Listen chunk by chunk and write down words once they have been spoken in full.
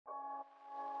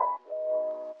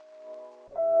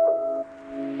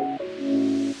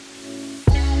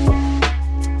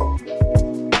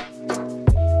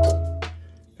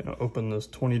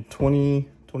says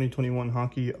 2020-2021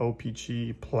 hockey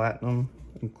O-Pee-Chee Platinum.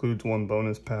 Includes 1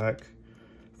 bonus pack,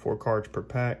 4 cards per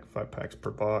pack, 5 packs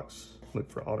per box. Look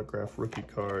for autographed rookie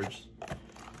cards.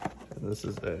 And this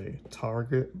is a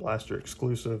Target Blaster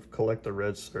exclusive. Collect the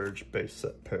Red Surge base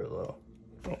set parallel.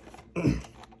 Oh.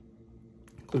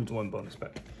 Includes 1 bonus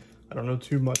pack. I don't know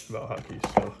too much about hockey,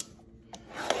 so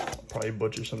I'll probably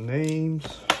butcher some names.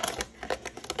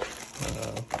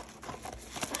 I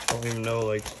don't even know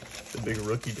like the big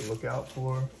rookie to look out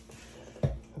for.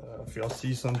 If y'all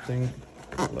see something,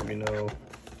 let me know.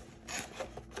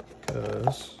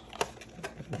 Cause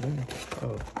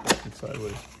oh, it's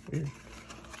sideways. Weird.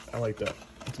 I like that.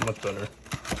 It's much better.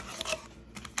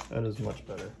 That is much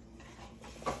better.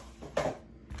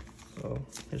 So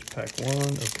here's pack 1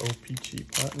 of O-Pee-Chee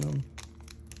Platinum.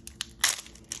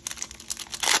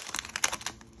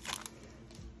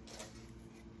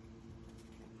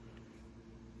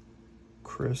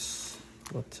 Chris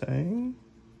Letang.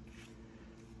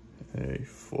 A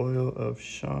foil of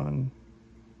Sean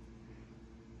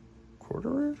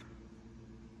Corderer,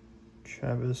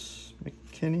 Travis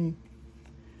McKinney,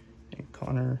 and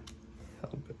Connor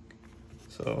Helbig.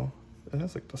 So it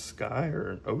has like the sky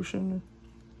or an ocean.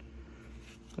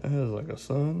 It has like a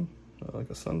sun, like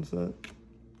a sunset.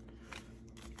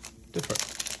 Different.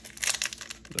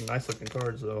 They're nice looking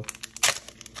cards though.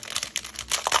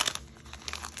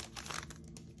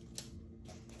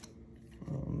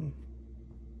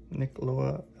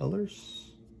 Nicola Ehlers.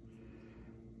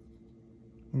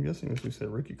 I'm guessing this we said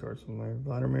rookie card somewhere.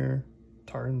 Vladimir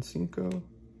Tarasenko.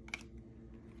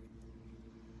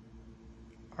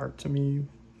 Artemi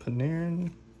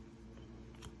Panarin.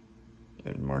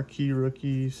 And marquee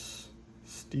rookies,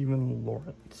 Steven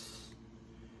Lawrence.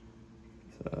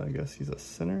 So I guess he's a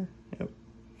center. Yep,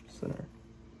 center.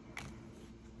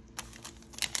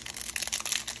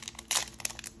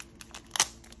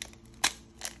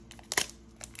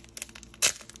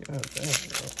 God damn, bro.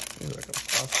 He's like a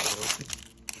pasta rookie.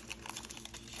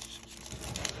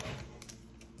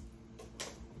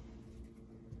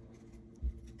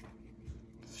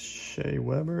 Shea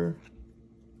Weber.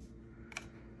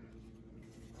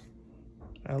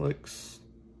 Alex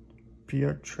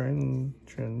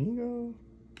Pietrangelo.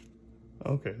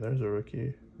 Okay, there's a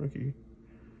rookie.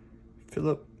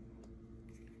 Philip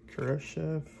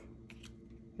Kurashev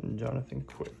and Jonathan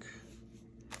Quick.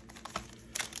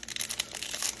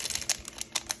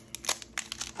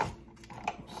 Let's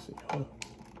see. Hold on.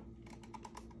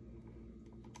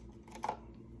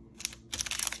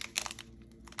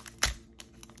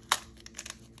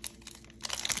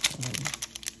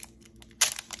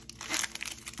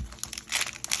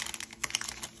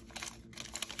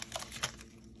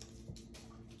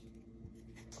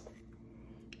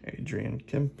 Adrian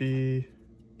Kempe,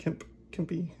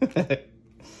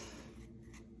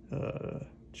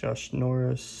 Josh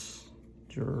Norris,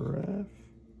 Giraffe,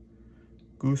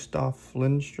 Gustav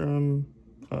Lindstrom,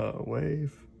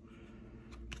 Wave,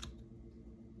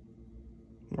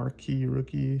 marquee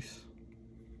rookies,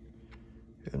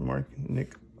 and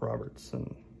Nick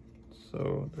Robertson.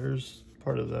 So there's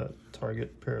part of that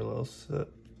Target parallel set.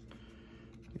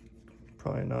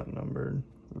 Probably not numbered.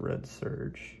 Red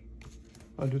Surge.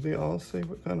 Oh, do they all say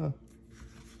what kind of?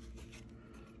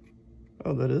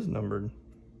 Oh, that is numbered.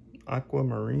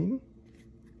 Aquamarine.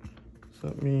 So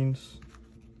that means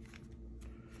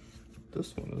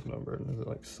this one is numbered. Is it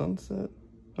like Sunset?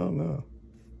 Oh no.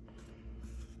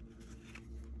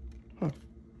 Huh.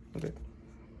 Okay.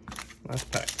 Nice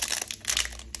pack.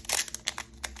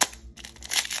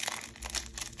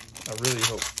 I really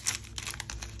hope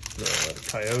the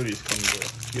Coyotes come to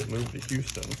get moved to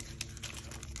Houston.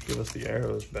 Give us the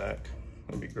arrows back.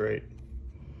 That'd be great.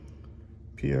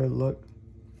 Pierre-Luc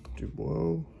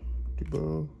Dubois,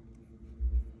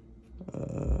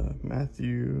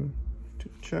 Matthew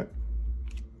Tkachuk,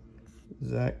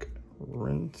 Zach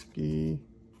Werenski,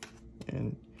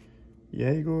 and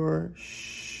Yegor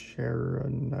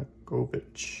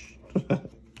Sharangovich.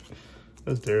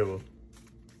 That's terrible.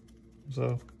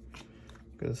 So,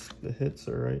 because the hits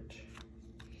are right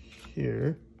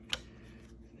here.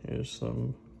 Here's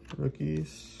some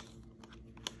rookies.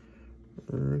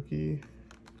 Rookie.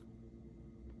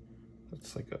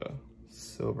 That's like a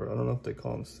silver. I don't know if they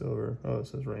call them silver. Oh, it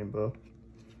says rainbow.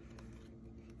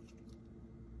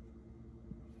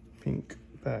 Pink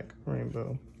back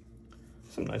rainbow.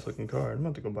 It's a nice looking card. I'm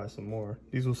about to go buy some more.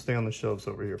 These will stay on the shelves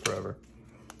over here forever.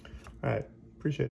 All right, appreciate it.